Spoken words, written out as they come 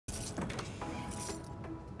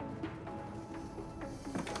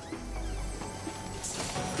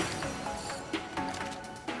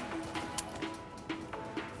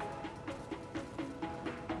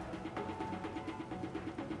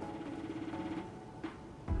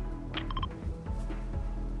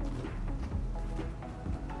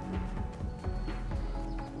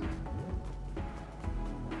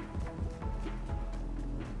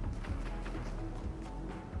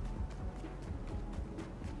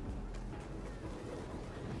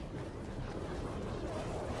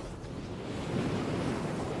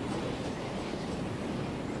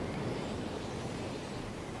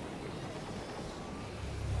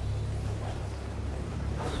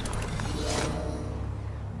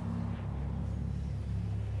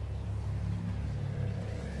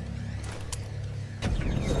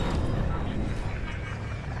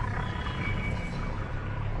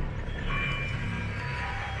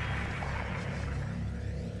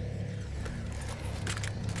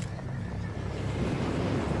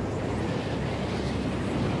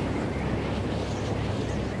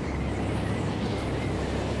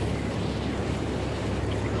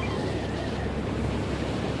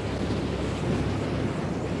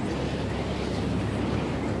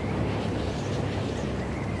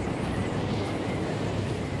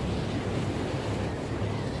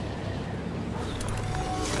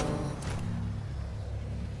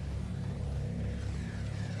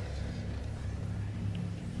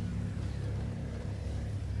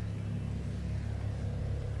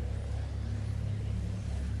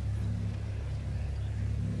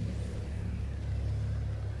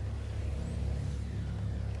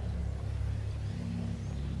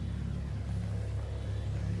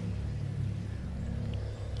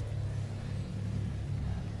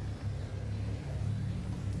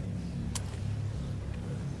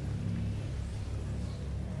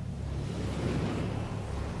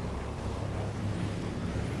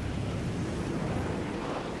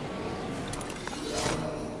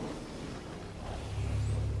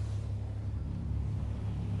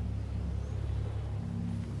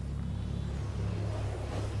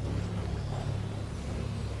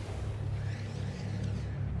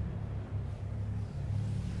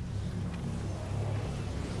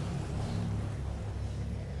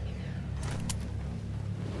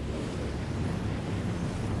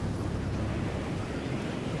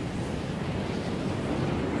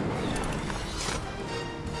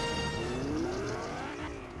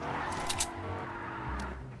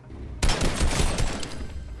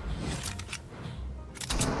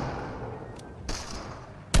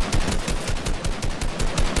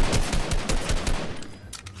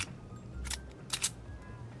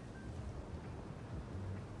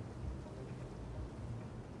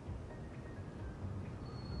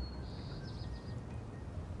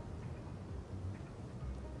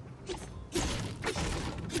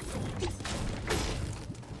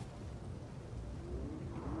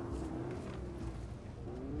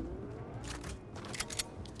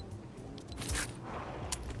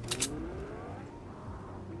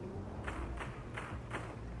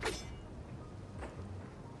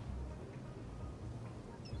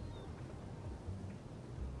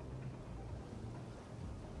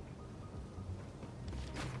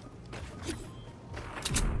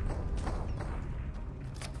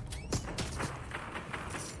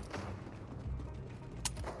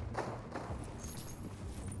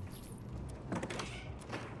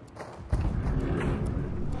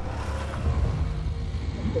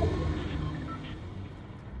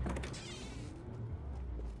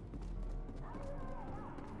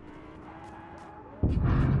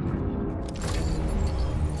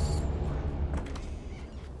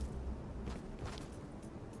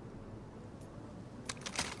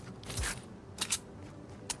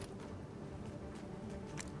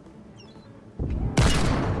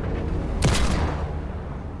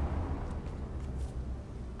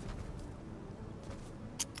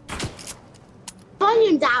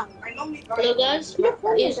Hello guys.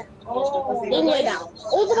 All the way down.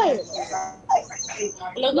 All the way.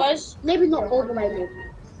 Hello guys. Maybe not all the way down.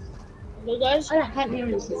 Hello guys. I can't hear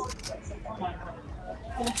anything.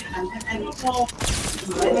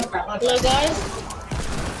 Hello guys.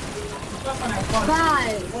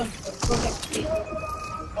 Five.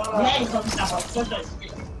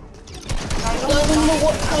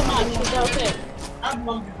 What time is that okay?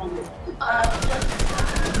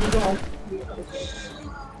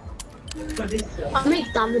 I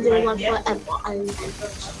make damage in one forever.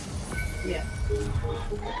 Yeah.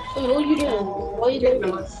 Hey, what are you doing? What are you doing?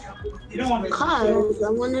 Because I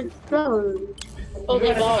want to go. Oh,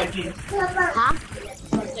 they died. Huh?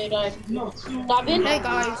 They died. Davin? Hey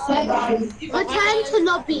guys. Return to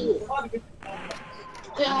lobby.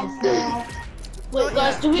 Wait,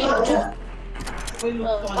 guys, do we?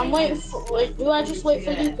 I'm waiting for. Wait, do I just wait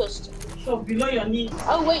for Lucas? So below your knee.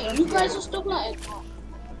 Oh wait, you guys are still playing.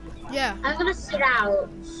 Yeah. I'm gonna sit out.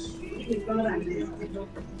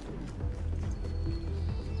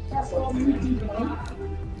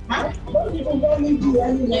 Huh? No,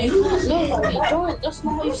 that's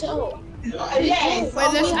not how you set up. Wait,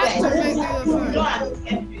 let's activate the phone.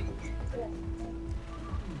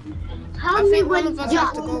 I think one of us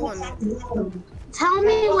has to go on. Tell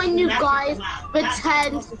me when you guys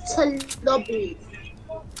return to lobby.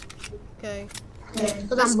 Okay.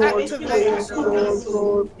 Let's activate the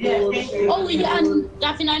phone. Oh yeah, and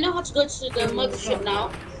Davin, I know how to go to the mothership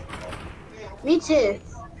now. Me too.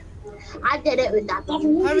 I did it with that.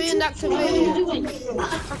 Hurry and activate it.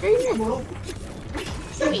 What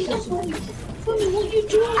are you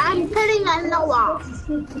doing? I'm putting a lower.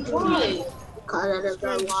 Why? Because I don't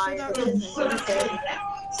know why.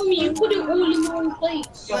 You put it all in the wrong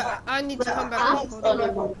place. I need to come back.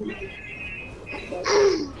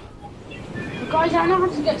 Guys, I know how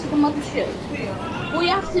to get to the mothership. All you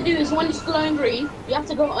have to do is when it's glowing green, you have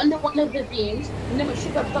to go under one of the beams, and then it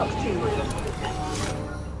should abduct you.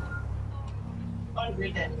 Why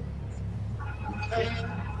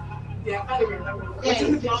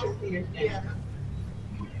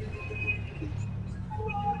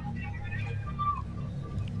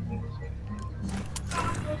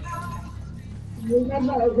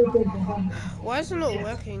is it not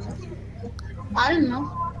working? I don't know.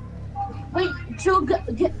 Wait, to get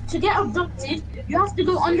abducted, you have to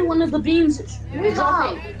go under one of the beams.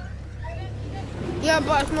 Dropping. Yeah,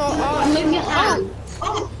 but it's not on. Maybe you can.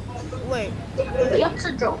 Wait. You have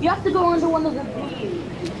to drop. You have to go under one of the beams.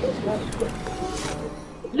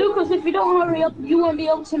 Lucas, if you don't hurry up, you won't be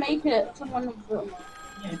able to make it to one of them.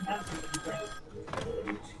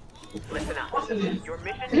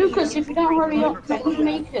 Lucas, if you don't hurry up, you won't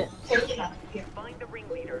make it.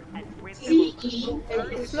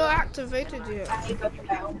 It's not activated yet.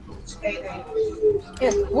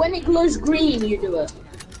 Yeah, when it glows green, you do it.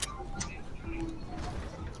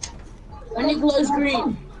 When it glows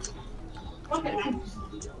green.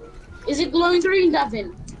 Is it glowing green,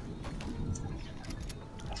 Davin?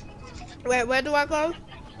 Wait, where do I go?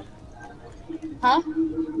 Huh?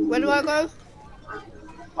 Where do I go?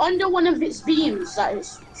 Under one of its beams that it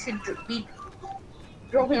should be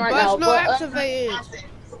dropping right now. But it's not activated.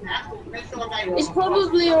 It's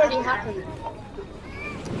probably already happened.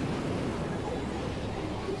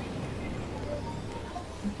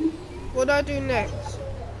 What do I do next?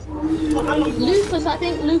 Lucas, I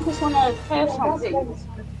think Lucas wanna clear something.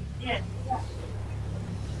 Yeah.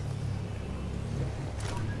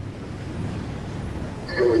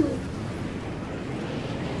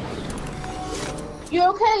 You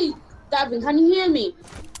okay, Davin? Can you hear me?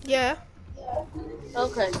 Yeah.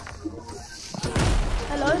 Okay.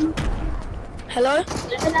 Hello? Hello?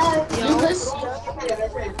 Hello. Lucas?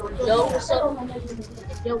 Yo, what's up?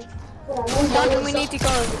 Yo. Davin, we need to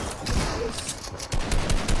go.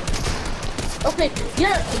 Okay,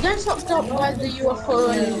 yeah, get hooked up by the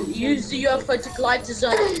UFO and use the UFO to glide to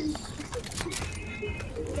zone.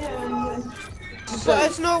 But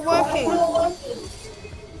it's not working.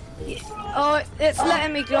 Oh, it's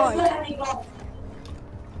letting me glide.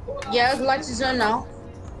 Yeah, glide to zone now.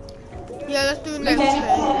 Yeah, let's do it next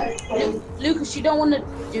time. Lucas, you don't want to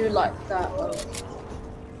do like that.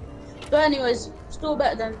 But anyways, still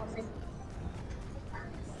better than nothing.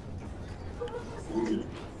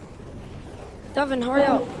 Davin, hurry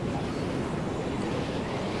up.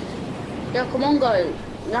 Yeah, come on, guys.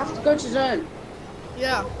 You have to go to zone.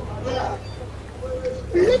 Yeah.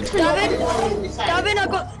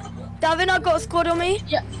 Davin, I got a squad on me.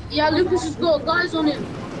 Yeah, Lucas has got guys on him.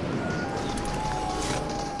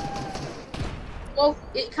 Well,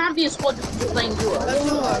 it can't be a squad if you're playing duo. Let's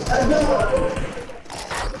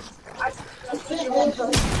do it.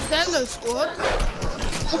 Hello, squad.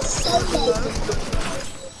 It's so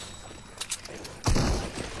low.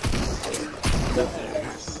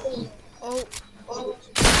 Oh.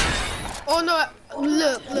 Oh no!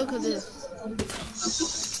 Look at this.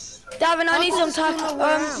 Davin, I need some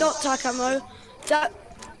not tack ammo.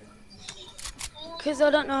 Because I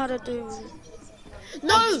don't know how to do.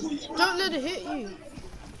 No! Don't let it hit you.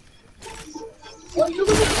 What you're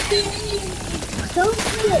gonna do? Don't do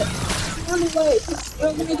it. Run away.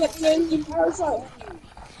 You're gonna get the alien parasite.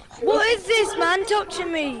 What is this, man?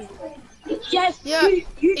 Touching me. Yes. Yeah.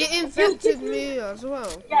 It infected me as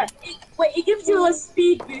well. Yeah. It gives you a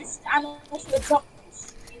speed boost and also a drop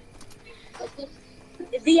boost.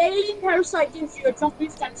 The alien parasite gives you a drop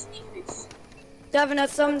boost and speed boost. Davin,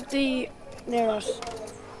 there's somebody near us.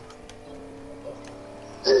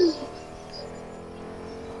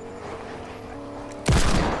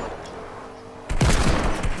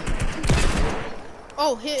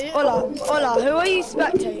 Oh, hit it. Hola, who are you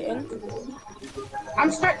spectating? I'm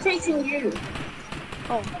spectating you.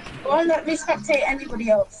 Oh. Don't let me spectate anybody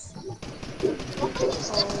else.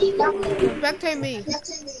 Spectate me.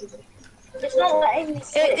 It's not letting me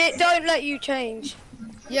switch. It don't let you change.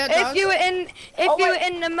 Yeah, it If does. you were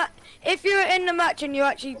in the match and you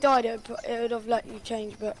actually died, it would have let you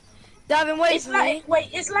change. But Davin, wait for me. Wait,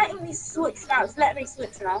 it's letting me switch now. It's letting me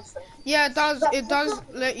switch now. So. Yeah, it does. It does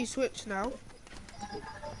let you switch now.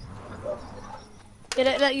 Did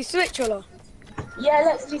it let you switch, Ola? Yeah, it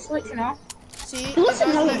lets me switch now. See, it What's does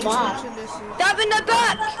another let you bar? switch in this. Davin, they're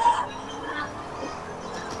back!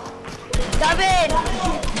 Davin!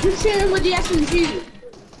 You're sharing with the SMG.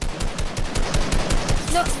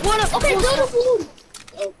 No, one of Okay, course build a not. balloon.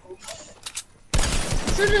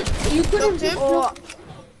 You couldn't Knocked him. Or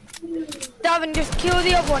Davin, just kill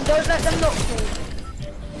the other one. Don't let them knock me.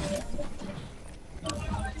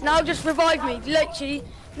 Now just revive me, literally.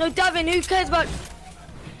 No, Davin, who cares about?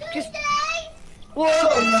 Just. Whoa.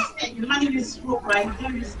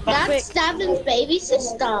 That's Davin's baby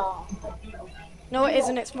sister. No, it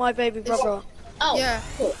isn't. It's my baby brother. Oh, Yeah.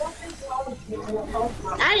 cool.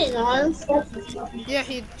 I didn't know. Yeah,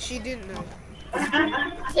 she didn't know.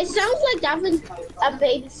 It sounds like Davin's a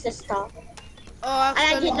baby sister. Oh, And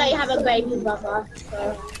I didn't know you have a baby brother.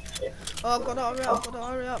 So. Oh, gotta hurry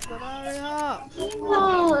up.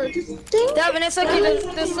 Oh, just think. Davin, it's okay.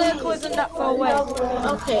 The circle isn't that far away.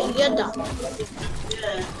 Okay, you're done.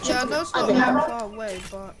 Yeah, I know it's not that far away,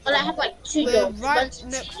 but Well, I have like 2 we're dogs. right One's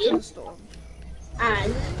next to cheating, the storm.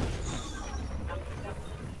 and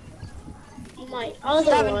my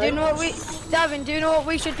other Davin, one. do you know what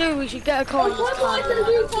we should do? We should get a car. And just climb it.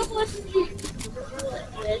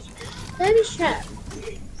 Baby chef.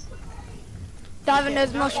 Davin,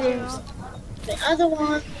 there's mushrooms. The other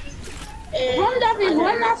one is... One Davin,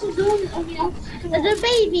 one last one. The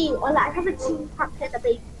baby, or like I have a team captain, a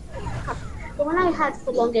baby. The one I had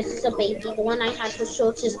for longest is a baby. The one I had for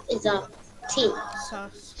shortest is a team.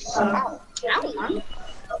 Sus.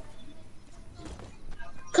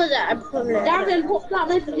 Because I'm probably... Davin, what's that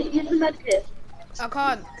medkit? Use the medkit. I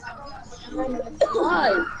can't.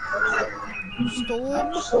 Why?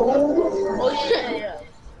 Storm? Oh shit.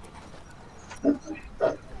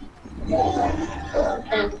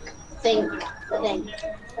 Think.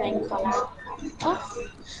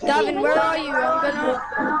 Davin, where are you? I'm gonna.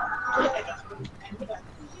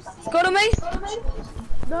 Go to me.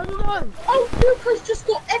 No. Oh, Lucas just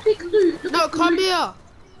got epic loot. No, come here.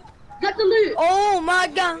 Get the loot. Oh my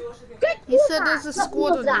god. He said there's a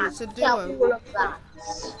squad on you. It's a duo.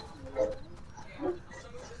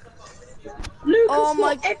 Lucas Oh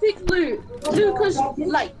my- got epic loot.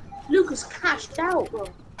 Lucas cashed out.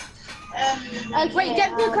 Wait,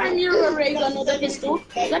 get the Chimera ray gun or the pistol.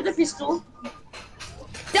 Get the pistol.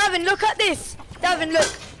 Davin, look at this. Davin, look.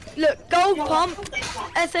 Look, gold pump,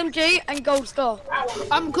 SMG, and gold scar.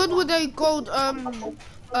 I'm good with a gold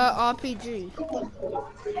RPG.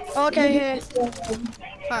 Okay, here.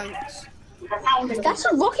 Thanks. That's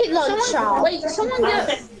a rocket launcher. Wait, someone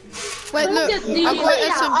get. Wait, look. I got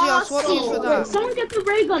SMG. I'll swap you for that. Someone get the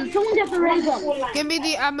ray gun. Give me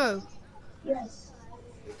the ammo.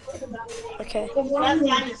 Okay.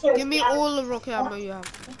 Give me all the rocket ammo you have.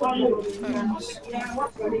 Thanks.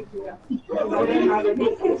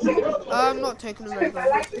 I'm not taking the ray gun.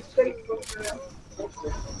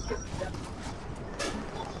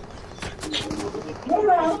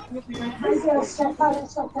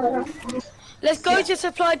 Let's go to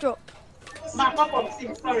supply drop. No,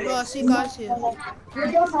 I see guys here.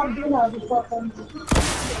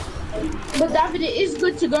 But David, it is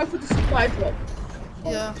good to go for the supply drop.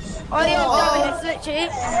 Yeah. Oh yeah, Davin, it's literally.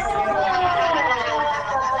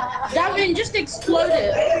 Davin, just explode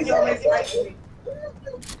it.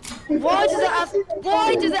 Why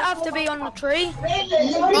does it have to be on the tree?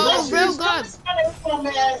 Oh, real gun.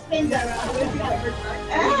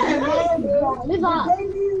 Move up.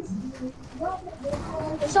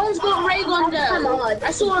 Someone's got a ray gun there.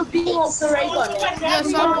 I saw a beam off the ray gun. Yeah,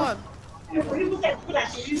 someone.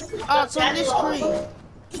 Oh, it's on this tree.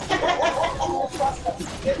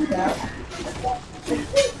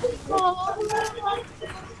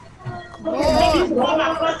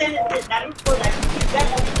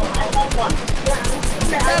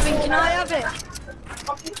 Davin, can I have it?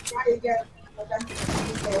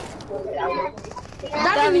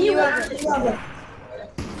 Davin, you have it.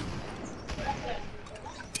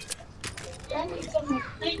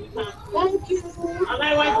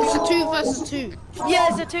 It's a 2 versus 2. Yeah,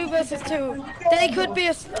 it's a 2 versus 2. They could be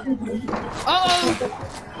a... Uh-oh.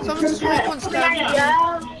 Someone just wants to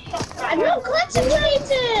I'm not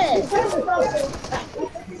concentrated.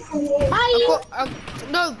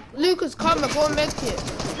 No, Lucas, come, I got a med kit.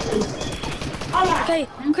 Okay,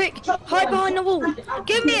 quick, hide behind the wall.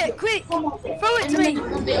 Give me it, quick. Throw it to me.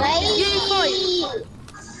 You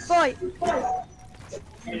fight.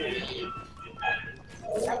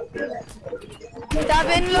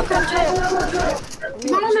 Davin, look on top.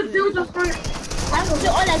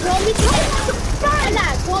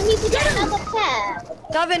 Want me to get another pair?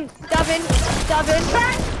 Davin.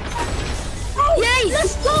 Yay!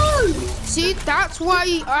 Let's go! See, that's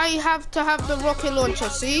why I have to have the rocket launcher,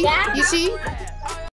 see? Yeah. You see?